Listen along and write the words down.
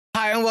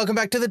Hi and welcome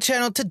back to the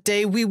channel.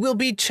 Today we will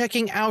be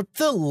checking out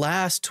the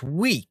last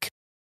week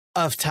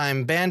of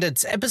Time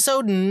Bandits,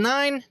 episode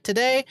 9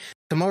 today.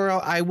 Tomorrow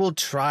I will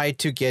try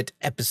to get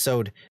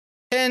episode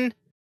 10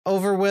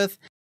 over with,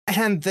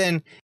 and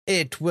then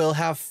it will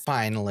have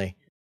finally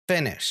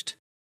finished.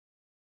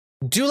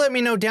 Do let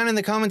me know down in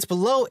the comments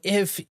below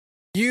if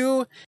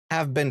you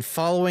have been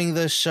following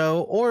this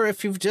show or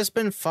if you've just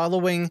been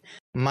following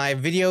my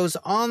videos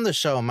on the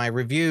show, my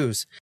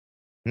reviews.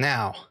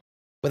 Now,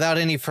 without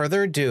any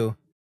further ado,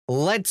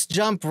 let's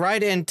jump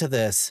right into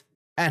this,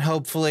 and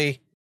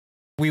hopefully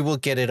we will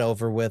get it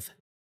over with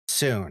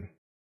soon.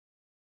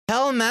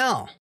 Pell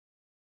Mell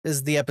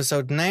is the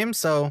episode name,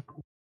 so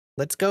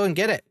let's go and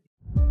get it.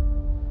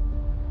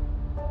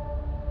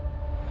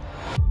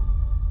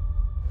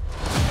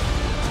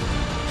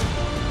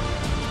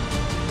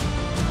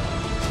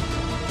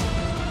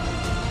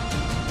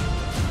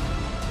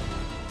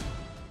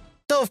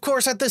 So, of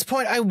course, at this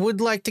point, I would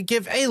like to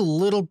give a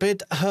little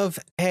bit of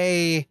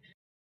a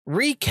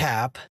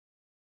recap.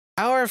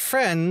 Our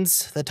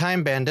friends, the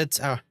Time Bandits,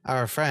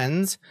 our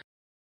friends,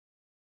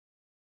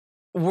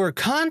 were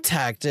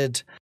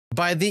contacted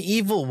by the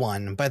Evil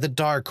One, by the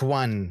Dark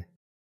One,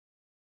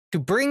 to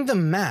bring the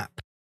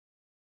map.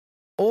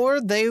 Or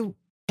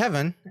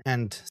Kevin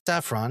and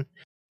Saffron,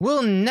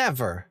 will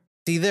never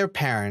see their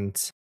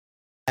parents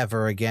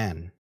ever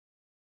again.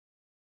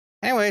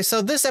 Anyway,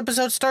 so this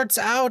episode starts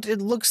out,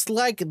 it looks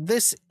like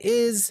this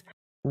is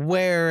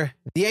where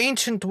the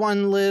Ancient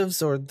One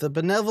lives, or the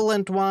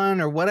Benevolent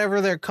One, or whatever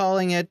they're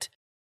calling it.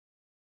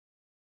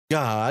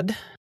 God.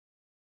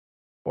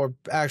 Or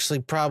actually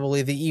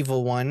probably the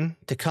Evil One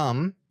to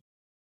come.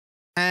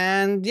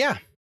 And yeah,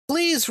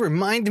 please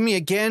remind me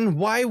again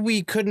why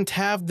we couldn't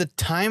have the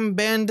Time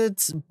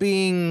Bandits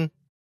being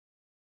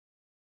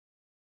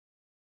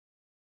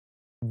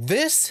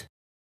this.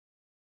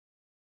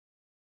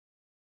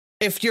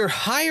 If you're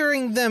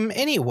hiring them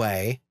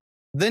anyway,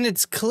 then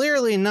it's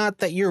clearly not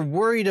that you're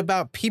worried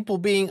about people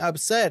being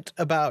upset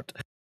about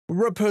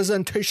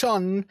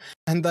representation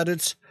and that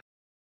it's,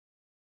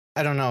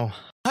 I don't know,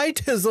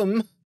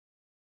 heightism.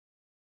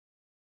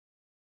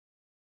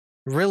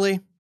 Really?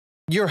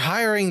 You're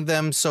hiring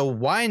them, so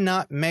why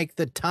not make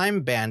the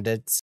Time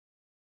Bandits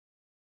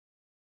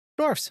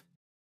dwarfs?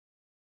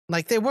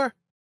 Like they were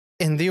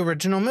in the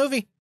original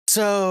movie.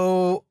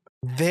 So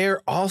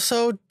they're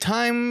also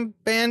Time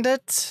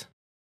Bandits?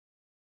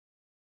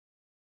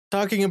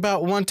 Talking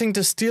about wanting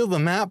to steal the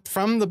map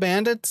from the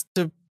bandits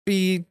to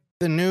be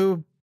the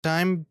new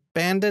Time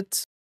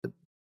Bandits?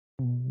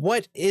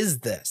 What is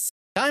this?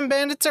 Time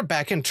Bandits are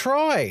back in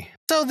Troy.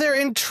 So they're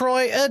in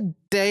Troy a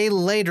day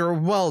later,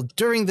 well,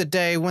 during the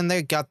day when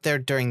they got there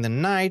during the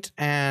night,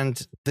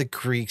 and the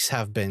Greeks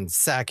have been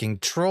sacking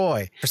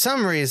Troy. For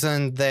some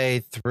reason,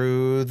 they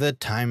threw the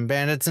Time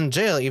Bandits in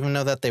jail, even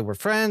though that they were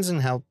friends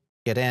and helped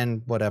get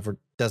in, whatever,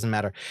 doesn't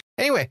matter.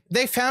 Anyway,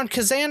 they found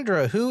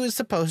Cassandra, who is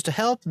supposed to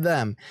help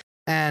them,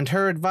 and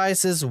her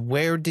advice is,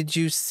 where did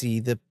you see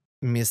the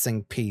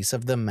missing piece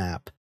of the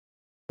map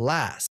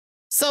last?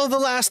 So the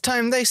last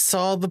time they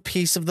saw the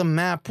piece of the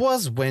map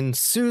was when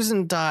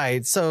Susan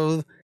died,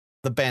 so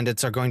the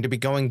bandits are going to be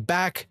going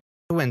back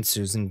to when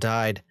Susan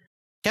died.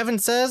 Kevin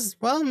says,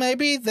 well,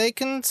 maybe they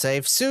can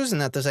save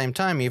Susan at the same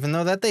time, even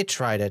though that they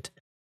tried it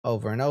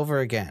over and over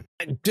again.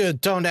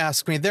 Don't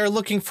ask me. They're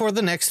looking for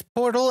the next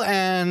portal,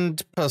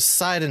 and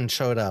Poseidon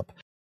showed up.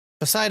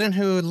 Poseidon,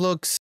 who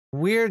looks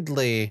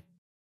weirdly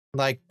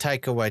like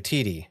Taika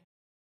Waititi.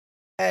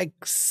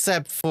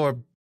 Except for,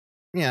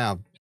 you know,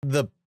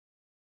 the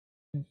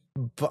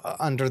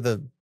under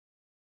the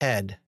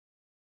head.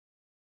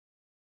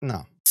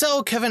 No.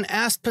 So Kevin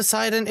asked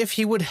Poseidon if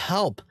he would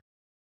help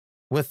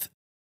with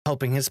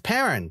helping his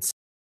parents.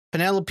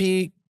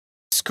 Penelope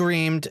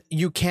screamed,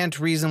 "You can't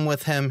reason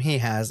with him, he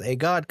has a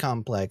god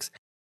complex,"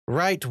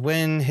 right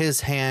when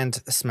his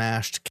hand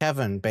smashed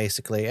Kevin,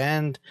 basically.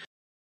 And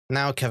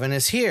now Kevin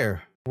is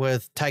here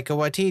with Taika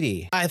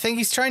Waititi. I think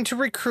he's trying to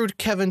recruit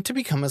Kevin to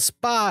become a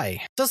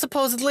spy. So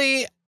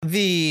supposedly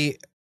the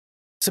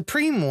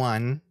Supreme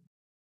One,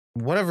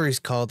 whatever he's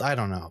called, I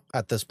don't know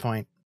at this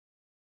point,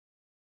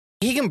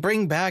 he can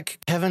bring back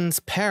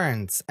Kevin's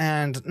parents.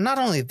 And not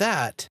only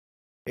that,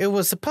 it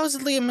was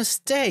supposedly a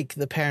mistake,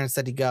 the parents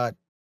that he got,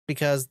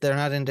 because they're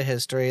not into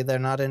history, they're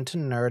not into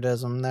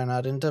nerdism, they're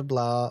not into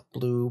blah,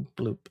 blue,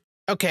 bloop.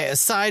 Okay,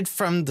 aside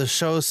from the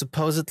show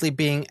supposedly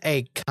being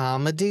a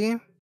comedy,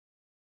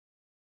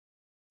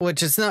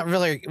 which is not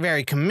really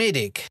very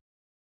comedic,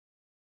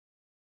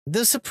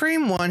 the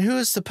Supreme One, who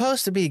is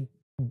supposed to be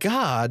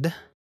God,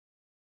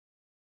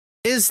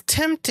 is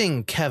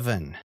tempting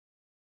Kevin,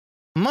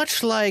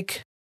 much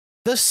like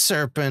the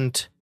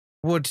serpent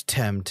would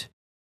tempt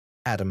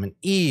Adam and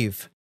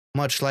Eve,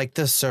 much like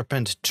the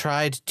serpent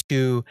tried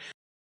to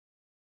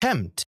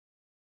tempt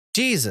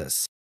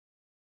Jesus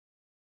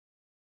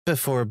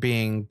before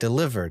being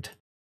delivered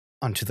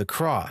onto the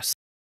cross.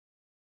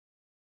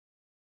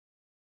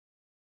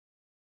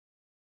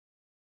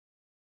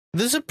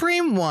 The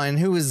Supreme One,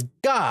 who is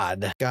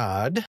God,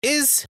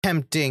 is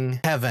tempting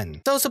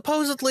heaven. So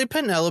supposedly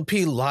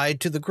Penelope lied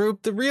to the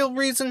group. The real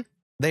reason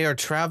they are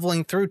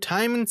traveling through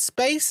time and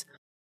space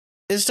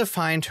is to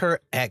find her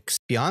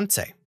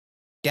ex-fiance,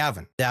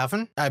 Gavin.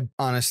 Davin? I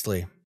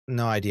honestly,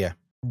 no idea.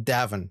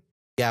 Gavin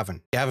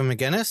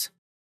McGinnis?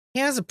 He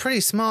has a pretty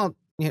small,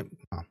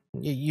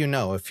 you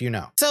know if you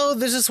know. So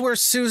this is where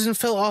Susan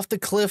fell off the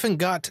cliff and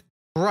got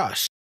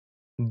crushed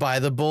by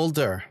the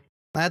boulder.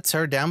 That's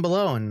her down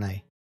below, and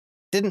they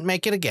didn't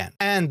make it again.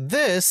 And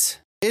this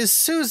is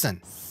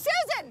Susan.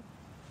 Susan!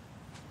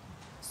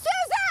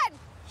 Susan!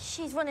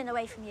 She's running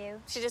away from you.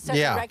 She just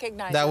doesn't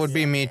recognize that would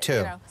be me too.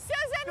 You know.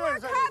 Susan, we're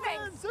coming!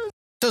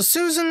 So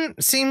Susan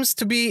seems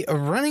to be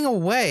running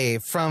away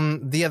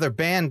from the other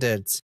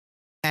bandits,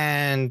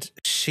 and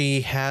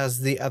she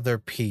has the other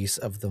piece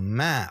of the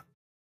map.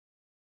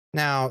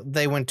 Now,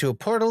 they went to a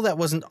portal that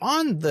wasn't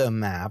on the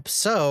map,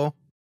 so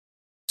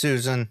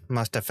Susan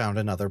must have found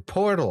another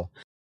portal.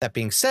 That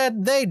being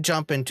said, they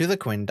jump into the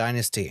Qin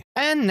dynasty.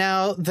 And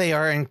now they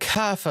are in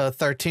Kaffa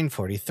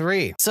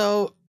 1343.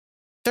 So,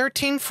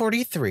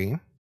 1343,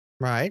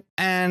 right?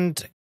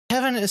 And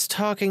Kevin is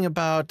talking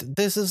about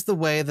this is the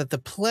way that the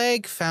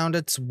plague found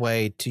its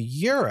way to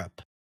Europe.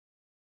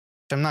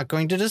 Which I'm not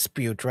going to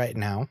dispute right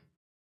now.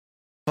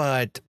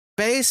 But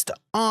based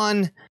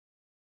on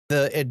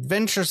the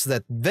adventures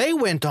that they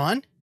went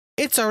on,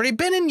 it's already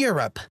been in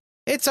Europe.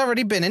 It's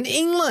already been in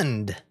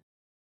England.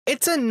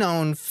 It's a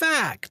known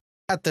fact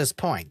at this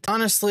point.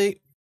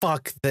 Honestly,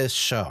 fuck this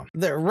show.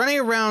 They're running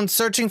around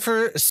searching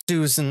for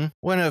Susan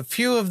when a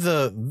few of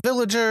the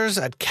villagers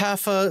at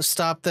Kaffa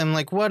stop them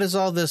like, what is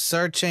all this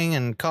searching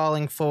and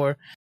calling for?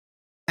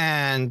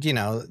 And, you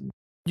know,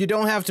 you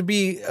don't have to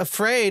be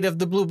afraid of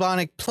the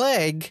bubonic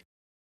plague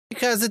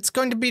because it's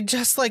going to be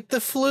just like the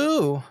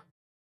flu.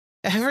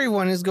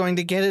 Everyone is going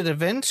to get it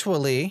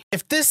eventually.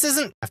 If this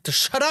isn't, I have to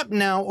shut up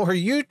now, or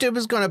YouTube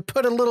is going to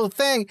put a little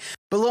thing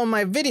below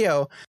my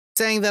video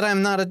saying that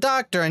I'm not a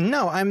doctor. And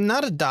no, I'm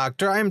not a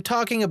doctor. I'm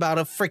talking about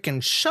a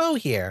freaking show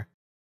here,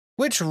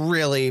 which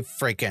really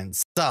freaking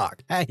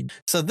sucked. Hey,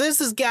 so this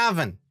is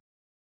Gavin.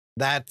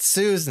 That's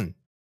Susan.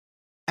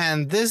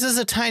 And this is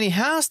a tiny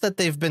house that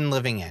they've been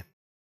living in.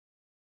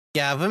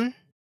 Gavin,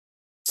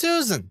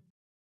 Susan.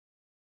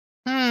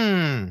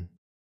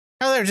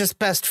 Oh, they're just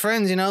best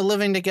friends, you know,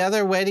 living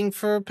together, waiting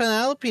for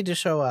Penelope to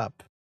show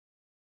up.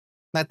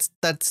 That's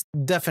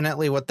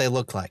definitely what they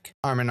look like,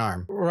 arm in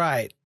arm.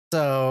 Right.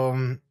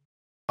 So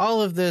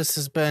all of this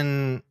has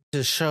been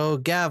to show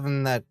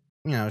Gavin that,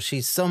 you know,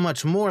 she's so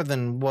much more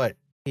than what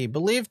he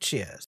believed she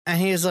is. And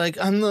he's like,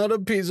 I'm not a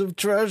piece of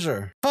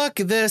treasure. Fuck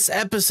this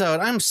episode.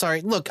 I'm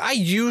sorry. Look, I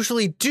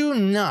usually do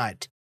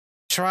not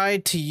try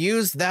to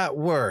use that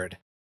word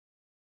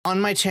on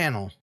my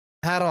channel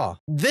at all.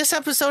 This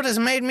episode has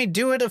made me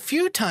do it a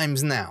few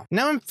times now.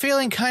 Now I'm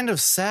feeling kind of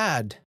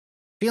sad.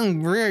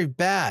 Feeling very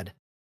bad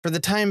for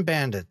the Time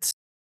Bandits.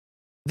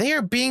 They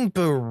are being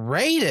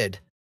berated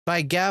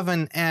by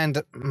Gavin, and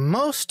the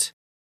most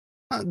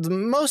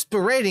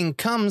berating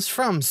comes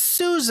from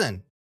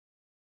Susan,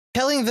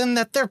 telling them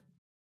that they're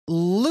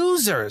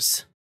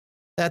losers,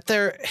 that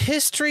they're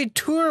history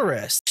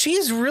tourists.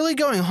 She's really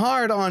going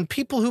hard on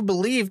people who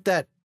believe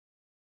that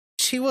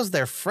she was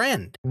their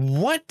friend.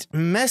 What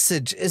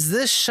message is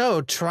this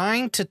show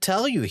trying to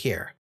tell you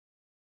here?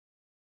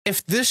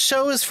 If this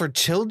show is for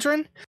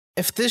children,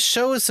 if this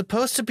show is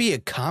supposed to be a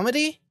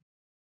comedy,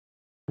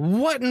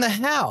 what in the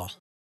hell?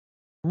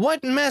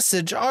 What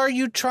message are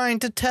you trying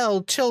to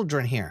tell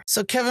children here?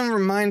 So Kevin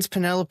reminds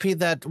Penelope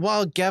that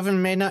while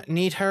Gavin may not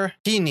need her,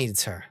 he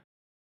needs her.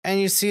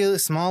 And you see a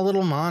small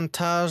little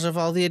montage of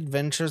all the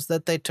adventures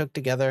that they took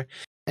together.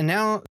 And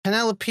now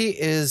Penelope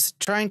is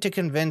trying to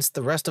convince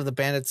the rest of the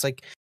bandits,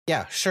 like,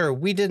 yeah, sure,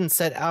 we didn't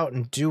set out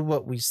and do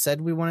what we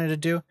said we wanted to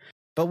do,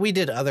 but we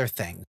did other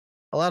things,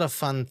 a lot of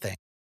fun things.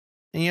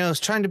 And, you know, it's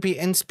trying to be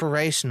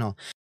inspirational.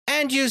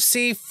 And you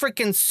see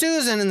freaking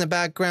Susan in the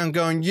background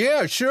going,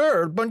 yeah,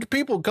 sure, a bunch of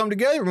people come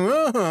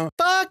together.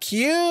 Fuck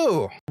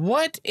you.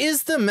 What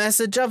is the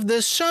message of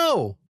this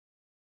show?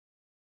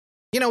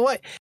 You know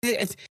what?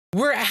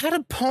 We're at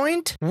a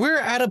point,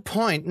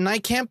 and I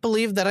can't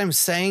believe that I'm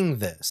saying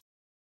this,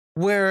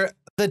 where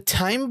the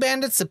Time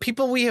Bandits, the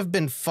people we have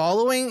been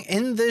following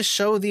in this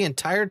show the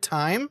entire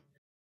time,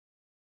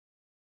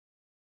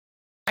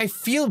 I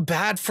feel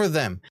bad for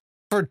them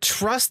for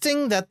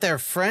trusting that their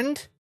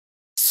friend,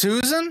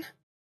 Susan,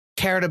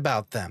 cared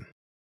about them.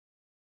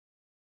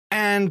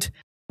 And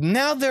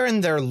now they're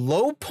in their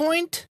low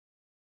point,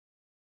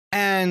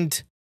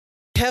 and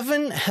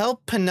Kevin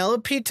helped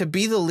Penelope to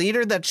be the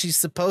leader that she's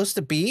supposed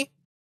to be,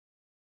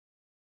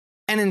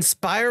 and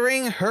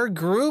inspiring her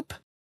group,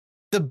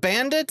 the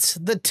bandits,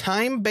 the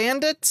Time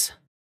Bandits.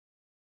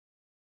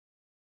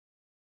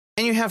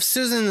 And you have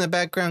Susan in the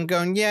background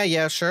going,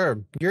 yeah,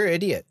 sure, you're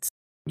idiots.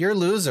 You're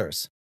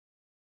losers.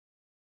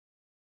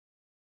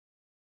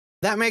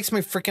 That makes me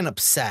freaking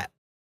upset.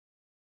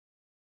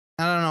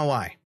 I don't know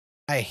why.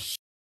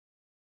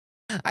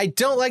 I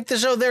don't like the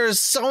show. There are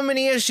so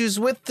many issues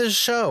with the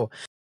show.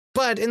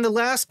 But in the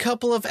last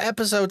couple of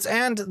episodes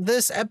and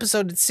this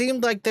episode, it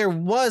seemed like there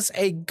was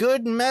a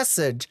good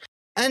message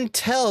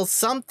until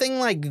something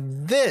like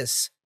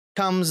this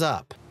comes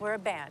up. We're a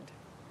band,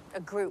 a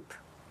group,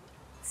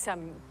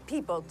 some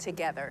people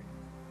together.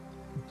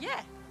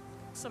 Yeah,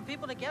 some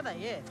people together,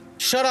 yeah.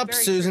 Shut up,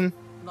 Very Susan. true.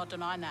 I'm not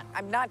denying that.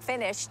 I'm not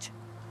finished.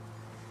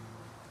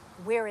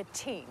 We're a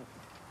team.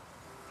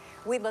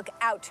 We look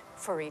out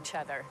for each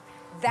other.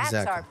 That's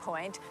Exactly. our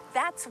point.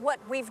 That's what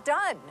we've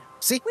done.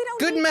 See, We don't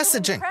good need to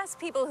messaging. impress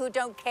people who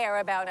don't care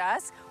about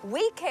us.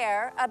 We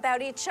care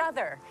about each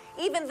other,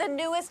 even the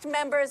newest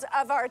members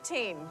of our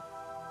team.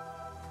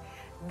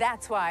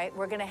 That's why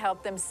we're going to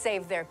help them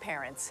save their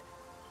parents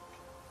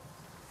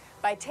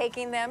by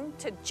taking them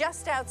to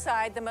just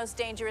outside the most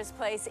dangerous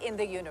place in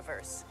the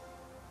universe.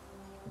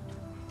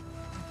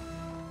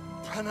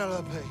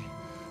 Penelope,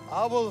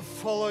 I will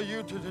follow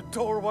you to the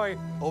doorway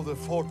of the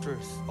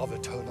fortress of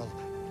eternal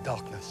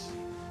darkness.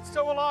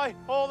 So will I,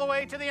 all the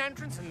way to the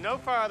entrance and no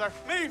further.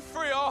 Me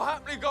free, I'll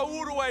happily go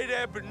all the way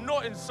there, but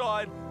not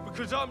inside,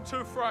 because I'm too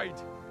afraid.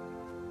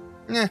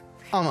 Yeah,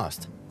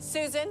 almost.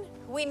 Susan,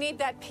 we need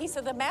that piece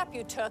of the map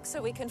you took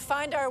so we can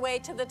find our way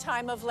to the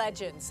Time of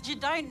Legends. You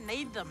don't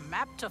need the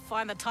map to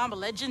find the Time of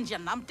Legends, you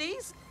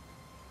numpties.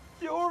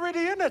 You're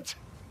already in it.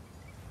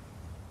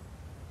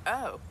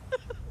 Oh.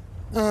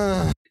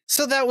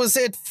 So that was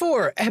it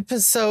for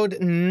episode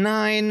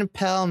 9,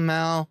 Pell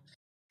Mell.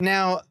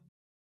 Now,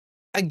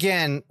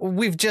 again,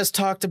 we've just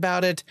talked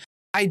about it.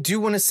 I do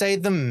want to say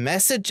the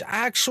message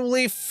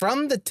actually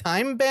from the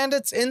Time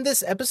Bandits in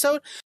this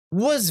episode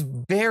was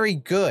very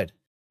good.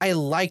 I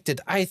liked it.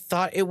 I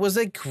thought it was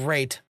a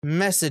great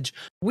message.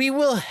 We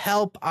will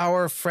help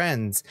our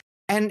friends,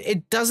 and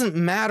it doesn't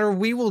matter.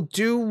 We will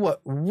do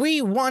what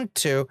we want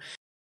to,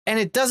 and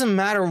it doesn't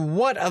matter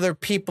what other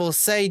people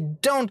say.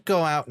 Don't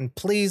go out and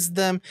please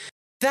them.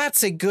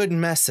 That's a good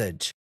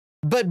message.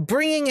 But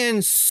bringing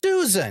in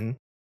Susan,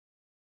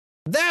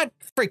 that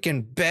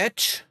freaking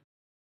bitch,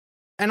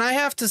 and I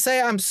have to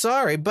say I'm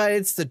sorry, but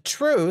it's the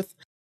truth.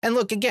 And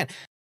look, again,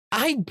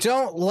 I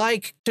don't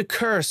like to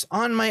curse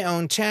on my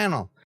own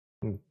channel.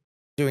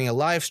 Doing a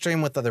live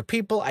stream with other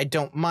people, I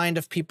don't mind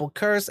if people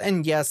curse,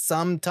 and yes,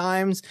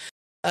 sometimes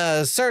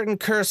certain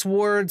curse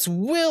words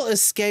will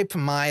escape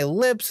my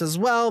lips as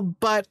well,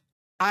 but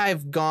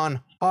I've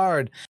gone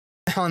hard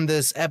on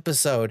this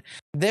episode.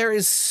 There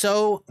is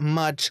so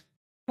much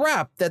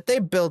crap that they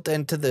built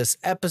into this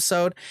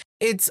episode.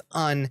 It's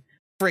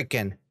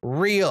unfreaking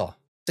real.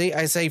 See,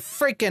 I say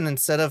freaking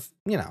instead of,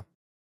 you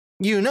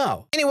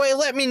know. Anyway,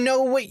 let me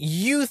know what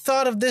you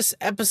thought of this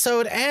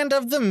episode and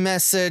of the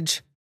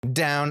message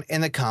down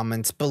in the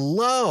comments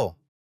below.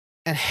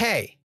 And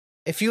hey,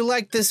 if you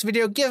liked this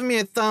video, give me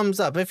a thumbs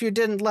up. If you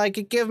didn't like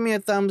it, give me a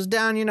thumbs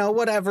down,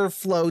 whatever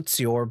floats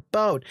your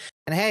boat.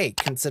 And hey,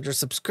 consider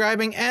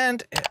subscribing,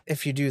 and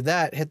if you do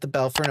that, hit the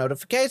bell for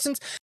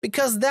notifications,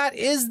 because that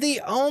is the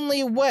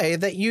only way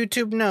that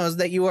YouTube knows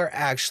that you are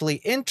actually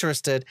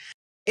interested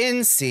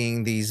in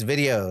seeing these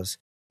videos.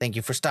 Thank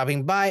you for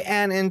stopping by,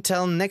 and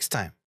until next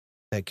time,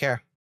 take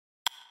care.